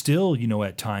them still,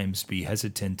 at times be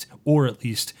hesitant or at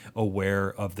least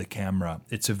aware of the camera.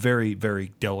 It's a very,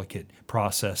 very delicate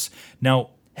process.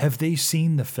 Now, have they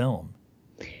seen the film?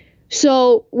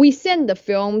 So we sent the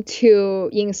film to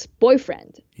Ying's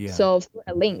boyfriend. Yeah. So through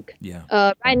a link.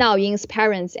 Yeah. Right now, Ying's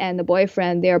parents and the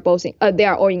boyfriend, they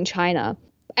are all in China.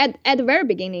 At the very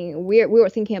beginning, we were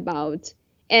thinking about,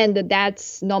 and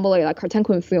that's normally like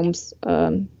Cartoon films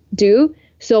do.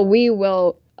 So we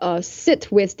will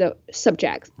sit with the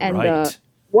subjects and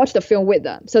watch the film with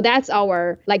them. So that's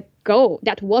our goal.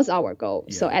 That was our goal.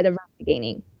 Yeah. So at the very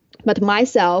beginning. But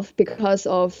myself, because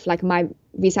of like my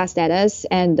visa status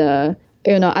and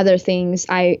other things,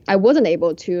 I wasn't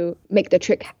able to make the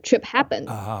trip happen.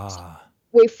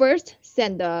 We first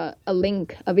sent a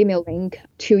Vimeo link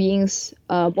to Ying's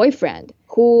boyfriend,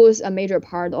 who's a major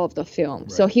part of the film.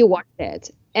 Right. So he watched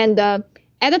it, and at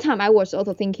the time I was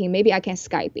also thinking maybe I can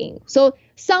Skype in. So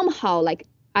somehow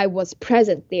I was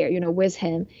present there, with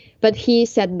him, but he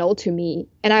said no to me,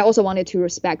 and I also wanted to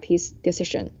respect his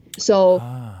decision. So.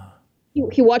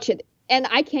 He watched it, and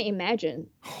I can't imagine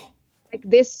like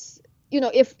this,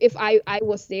 if I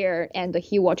was there and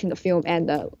he watching the film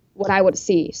and what I would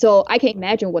see. So I can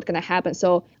imagine what's going to happen.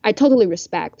 So I totally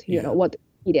respect, what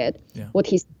he did, what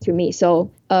he said to me.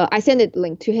 So I sent a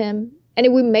link to him,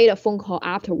 and we made a phone call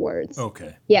afterwards.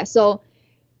 Okay. Yeah. So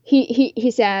he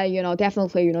said,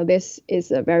 definitely, this is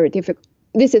very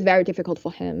difficult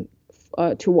for him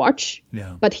to watch.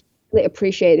 Yeah. But he really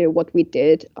appreciated what we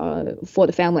did for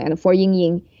the family and for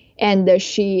Yingying, and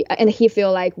he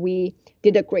feel like we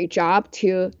did a great job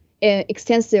to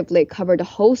extensively cover the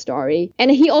whole story.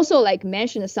 And he also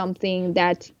mentioned something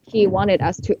that he wanted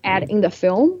us to add in the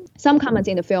film, some comments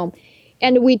in the film,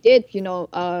 and we did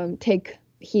take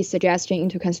his suggestion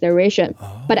into consideration.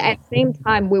 But at the same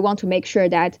time, we want to make sure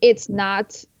that it's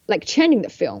not changing the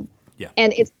film. Yeah.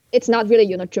 And it's not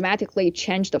really dramatically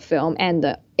change the film,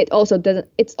 and it also doesn't.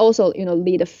 It's also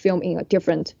lead the film in a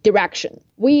different direction.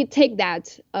 We take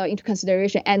that into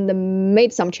consideration and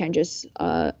made some changes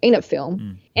in the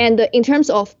film. And in terms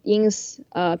of Ying's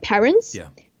parents,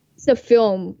 the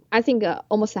film, I think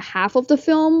almost half of the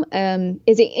film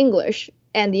is in English,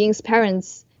 and Ying's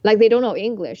parents they don't know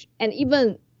English, and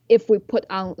even if we put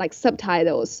on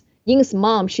subtitles, Ying's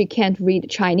mom, she can't read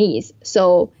Chinese,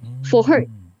 so for her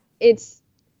it's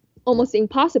almost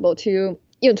impossible to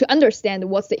understand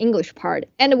what's the English part.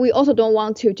 And we also don't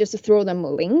want to just throw them a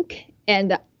link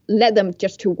and let them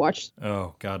just to watch.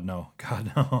 Oh God no.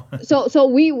 So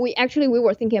we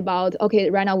were thinking about,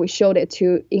 okay, right now we showed it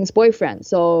to Ying's boyfriend.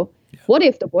 So what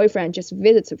if the boyfriend just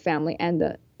visits the family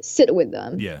and sit with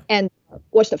them and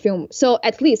watch the film? So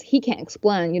at least he can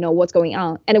explain what's going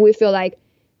on. And we feel like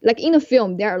in the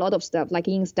film there are a lot of stuff like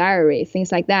Ying's diary,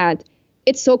 things like that.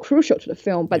 It's so crucial to the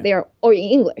film, but they are all in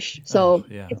English. So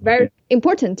it's very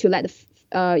important to let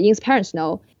Ying's parents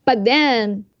know. But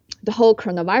then the whole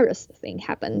coronavirus thing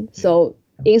happened. So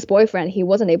Ying's boyfriend, he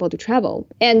wasn't able to travel.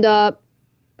 And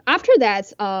after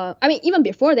that, even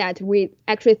before that, we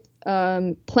actually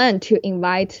planned to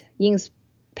invite Ying's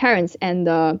parents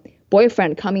and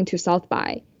boyfriend coming to South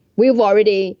by. We've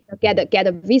already get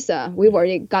a visa. We've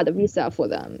already got a visa for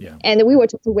them. Yeah. And we were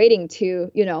just waiting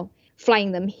to,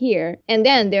 flying them here. And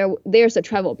then there's a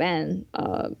travel ban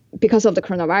because of the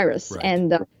coronavirus. Right.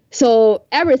 And so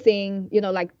everything,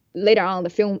 later on, the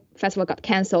film festival got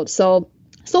canceled. So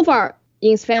far,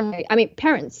 Ying's family,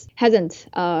 parents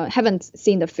haven't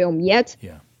seen the film yet.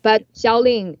 Yeah. But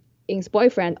Xiaoling, Ying's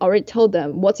boyfriend, already told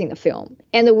them what's in the film.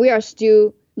 And we are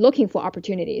still looking for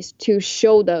opportunities to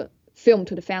show the film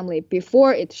to the family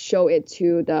before it show it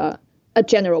to a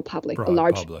general public, a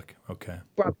large public. Okay.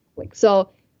 Broad public. So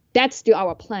that's still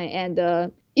our plan.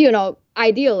 And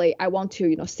ideally, I want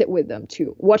to sit with them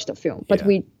to watch the film. But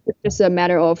it's just a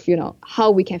matter of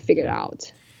how we can figure it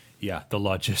out. Yeah, the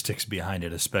logistics behind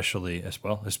it, especially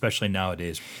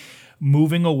nowadays.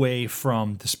 Moving away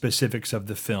from the specifics of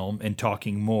the film and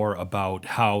talking more about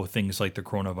how things like the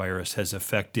coronavirus has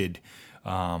affected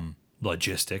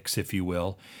logistics, if you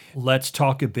will, let's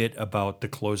talk a bit about the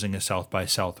closing of South by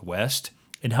Southwest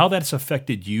and how that's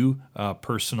affected you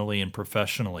personally and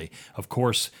professionally. Of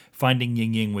course, Finding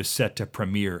Yingying was set to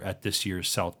premiere at this year's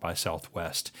South by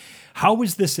Southwest. How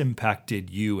has this impacted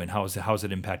you, and how has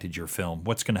it impacted your film?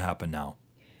 What's going to happen now?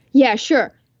 Yeah,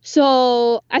 sure.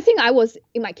 So I think I was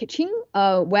in my kitchen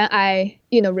when I,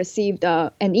 received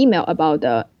an email about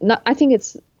I think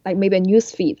it's like maybe a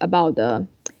news feed about the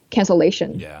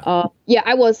cancellation. Yeah.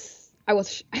 I was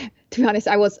to be honest,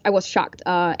 I was shocked,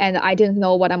 and I didn't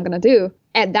know what I'm gonna do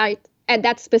at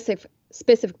that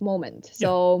specific moment.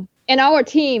 So in our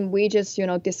team, we just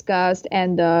discussed,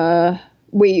 and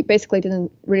we basically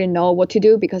didn't really know what to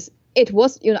do because it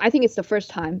was I think it's the first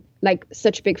time like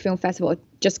such a big film festival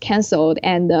just canceled,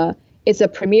 and it's a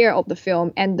premiere of the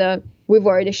film, and we've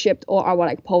already shipped all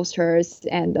our posters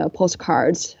and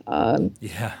postcards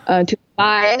to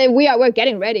buy, and we're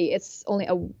getting ready. It's only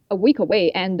a week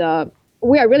away, and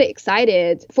we are really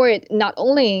excited for it. Not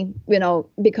only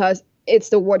because it's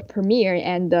the world premiere,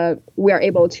 and we were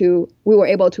able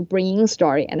to bring Ying's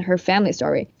story and her family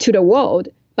story to the world,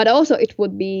 but also it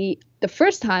would be the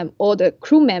first time all the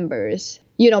crew members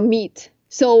meet.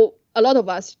 So a lot of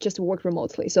us just work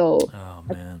remotely. So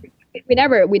we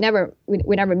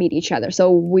never meet each other.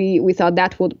 So we thought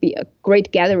that would be a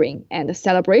great gathering and a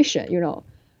celebration,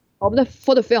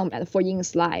 for the film and for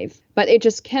Ying's life. But it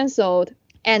just canceled.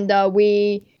 And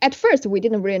at first we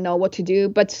didn't really know what to do,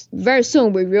 but very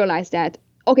soon we realized that,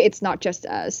 okay, it's not just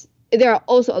us. There are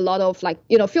also a lot of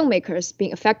filmmakers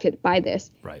being affected by this.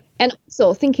 Right. And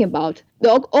so thinking about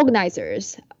the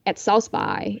organizers at South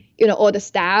by, all the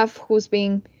staff who's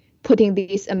been putting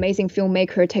these amazing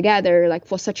filmmaker together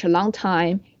for such a long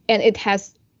time, and it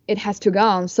has to go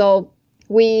on. So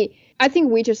I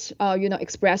think we just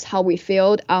express how we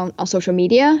feel on social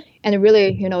media, and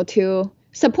really to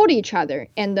support each other.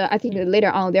 And I think that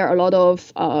later on there are a lot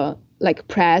of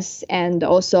press and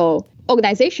also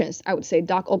organizations, I would say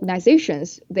doc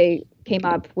organizations. They came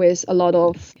up with a lot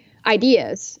of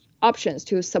ideas, options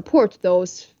to support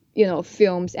those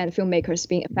films and filmmakers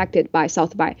being affected by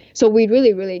South by. So we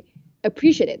really, really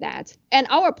appreciated that. And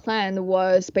our plan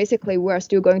was basically we're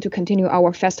still going to continue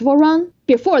our festival run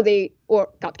before they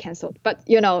got canceled. But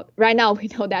right now we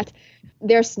know that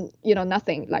there's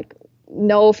nothing,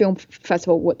 no film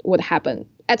festival would happen,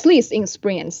 at least in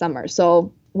spring and summer.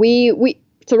 So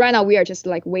so right now we are just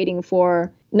waiting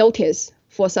for notice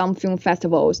for some film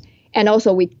festivals, and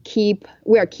also we keep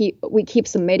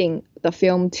submitting the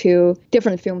film to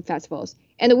different film festivals.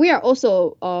 And we are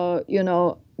also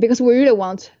because we really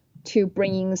want to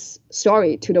bring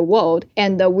story to the world,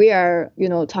 and we are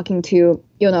talking to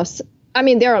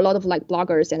there are a lot of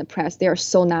bloggers and the press. They are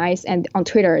so nice, and on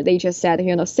Twitter they just said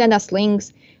send us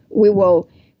links, we will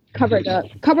cover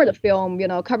the film,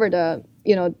 cover the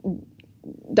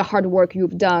hard work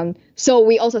you've done. So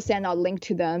we also send out link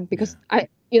to them because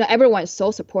everyone is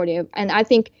so supportive. And I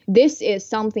think this is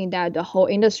something that the whole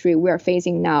industry we are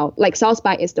facing now. South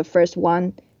by is the first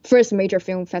major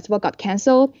film festival got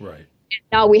canceled. Right.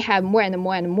 Now we have more and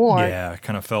more and more. Yeah, it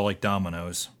kind of fell like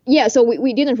dominoes. Yeah, so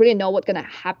we didn't really know what's going to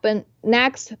happen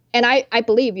next. And I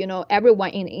believe, everyone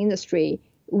in the industry,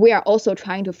 we are also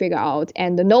trying to figure out,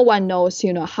 and no one knows,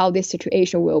 how this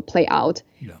situation will play out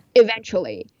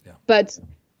eventually. Yeah. But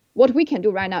what we can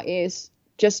do right now is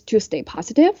just to stay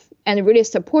positive and really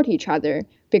support each other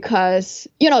because,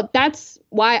 that's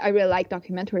why I really like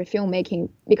documentary filmmaking,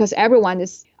 because everyone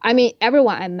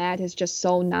I met is just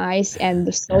so nice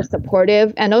and so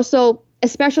supportive, and also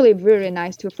especially really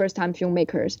nice to first-time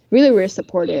filmmakers, really, really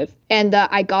supportive. And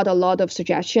I got a lot of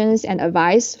suggestions and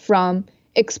advice from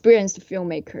experienced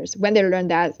filmmakers when they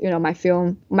learned that,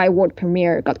 my world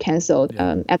premiere got canceled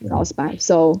at South by.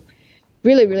 So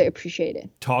really, really appreciate it.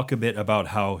 Talk a bit about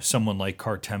how someone like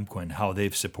Kartemquin, how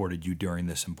they've supported you during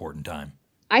this important time.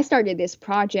 I started this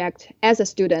project as a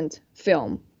student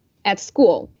film at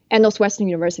school at Northwestern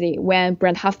University when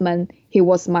Brent Huffman, he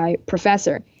was my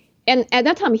professor. And at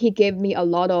that time, he gave me a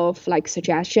lot of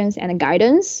suggestions and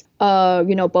guidance,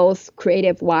 both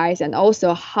creative wise and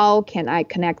also how can I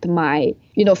connect my,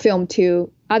 film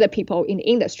to other people in the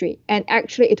industry. And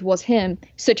actually, it was him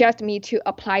suggested me to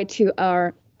apply to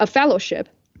a fellowship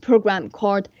program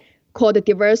called the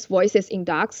Diverse Voices in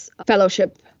Docs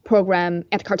Fellowship Program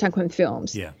at Kartemquin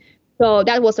Films. Yeah. So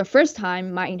that was the first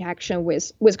time my interaction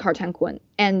with Kartemquin.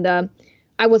 And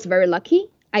I was very lucky.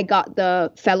 I got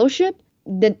the fellowship.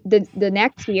 The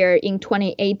next year in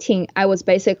 2018, I was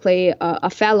basically a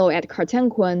fellow at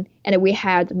Kartemquin, and we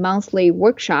had monthly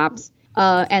workshops.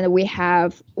 And we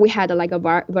had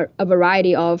a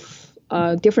variety of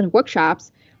different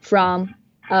workshops from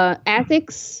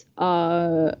ethics,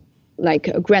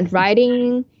 grant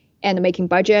writing and making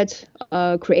budget,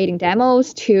 creating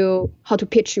demos, to how to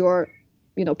pitch your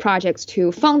projects to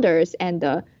funders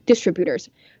and distributors.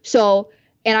 So,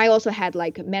 and I also had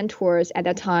mentors at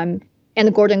that time.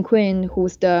 And Gordon Quinn,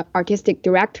 who's the artistic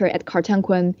director at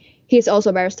Kartemquin, he's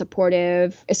also very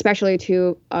supportive, especially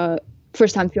to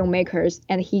first-time filmmakers.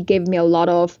 And he gave me a lot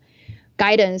of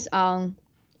guidance on,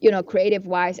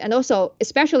 creative-wise, and also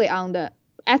especially on the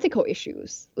ethical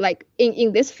issues. Like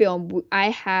in this film, I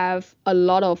have a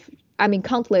lot of,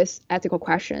 countless ethical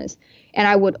questions. And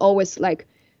I would always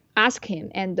ask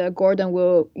him, and Gordon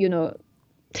will,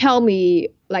 tell me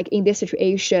in this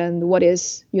situation what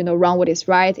is wrong, what is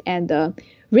right, and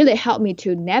really help me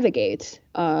to navigate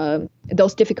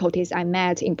those difficulties I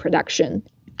met in production.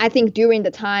 I think during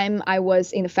the time I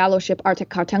was in the fellowship at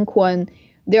Kartemquin,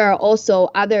 there are also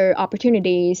other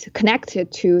opportunities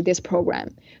connected to this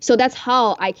program. So that's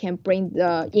how I can bring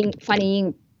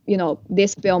finding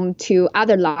this film to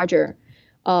other larger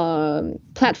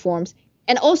platforms.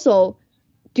 And also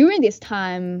during this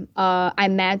time, I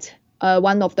met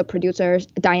one of the producers,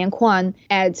 Diane Kwan,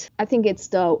 at, I think it's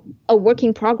a work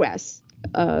in progress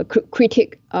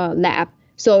critic lab.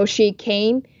 So she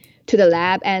came to the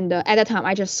lab, and at that time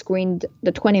I just screened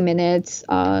the 20 minutes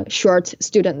short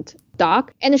student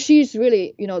doc, and she's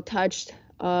really touched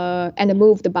and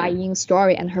moved by Ying's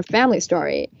story and her family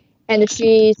story, and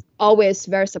she's always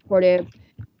very supportive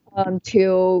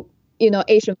to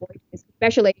Asian voices,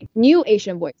 especially new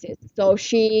Asian voices. So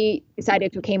she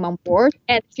decided to come on board,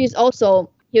 and she's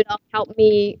also, helped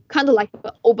me kind of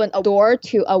open a door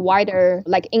to a wider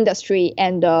industry.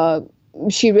 And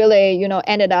she really,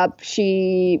 ended up,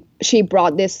 she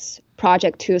brought this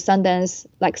project to Sundance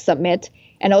Summit.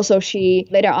 And also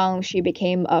later on, she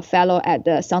became a fellow at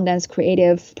the Sundance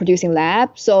Creative Producing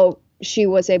Lab. So she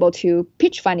was able to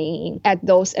pitch funding at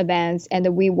those events,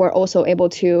 and we were also able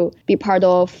to be part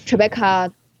of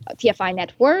Tribeca TFI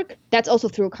network. That's also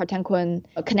through Kartemquin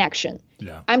connection.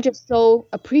 Yeah. I'm just so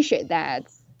appreciate that.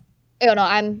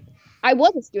 I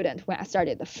was a student when I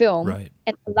started the film, right.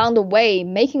 And along the way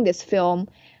making this film,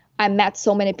 I met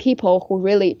so many people who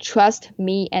really trust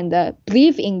me and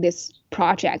believe in this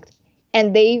project,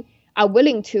 and they are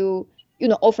willing to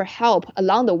offer help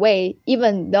along the way,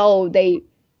 even though they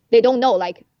don't know,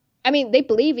 they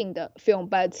believe in the film,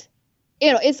 but,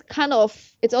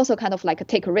 it's also kind of like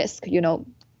take a risk,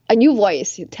 a new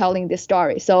voice telling this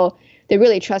story. So they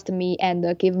really trust me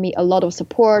and give me a lot of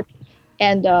support.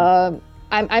 And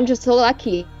I'm just so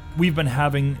lucky. We've been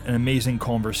having an amazing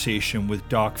conversation with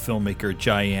doc filmmaker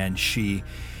Jiayan Shi.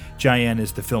 Jiayan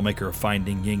is the filmmaker of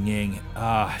Finding Yingying.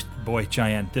 Boy,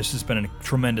 Jiayan, this has been a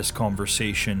tremendous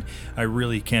conversation. I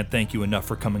really can't thank you enough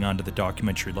for coming on to the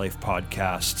Documentary Life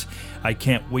podcast. I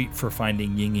can't wait for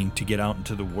Finding Yingying to get out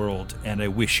into the world, and I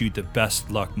wish you the best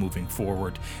luck moving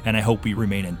forward, and I hope we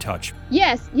remain in touch.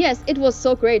 Yes, it was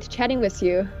so great chatting with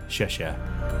you. Xie.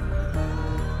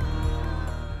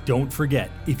 Don't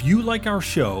forget, if you like our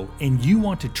show and you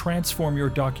want to transform your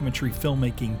documentary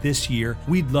filmmaking this year,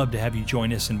 we'd love to have you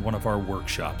join us in one of our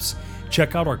workshops.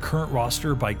 Check out our current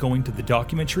roster by going to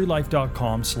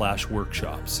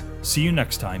thedocumentarylife.com/workshops. See you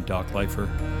next time, Doc Lifer.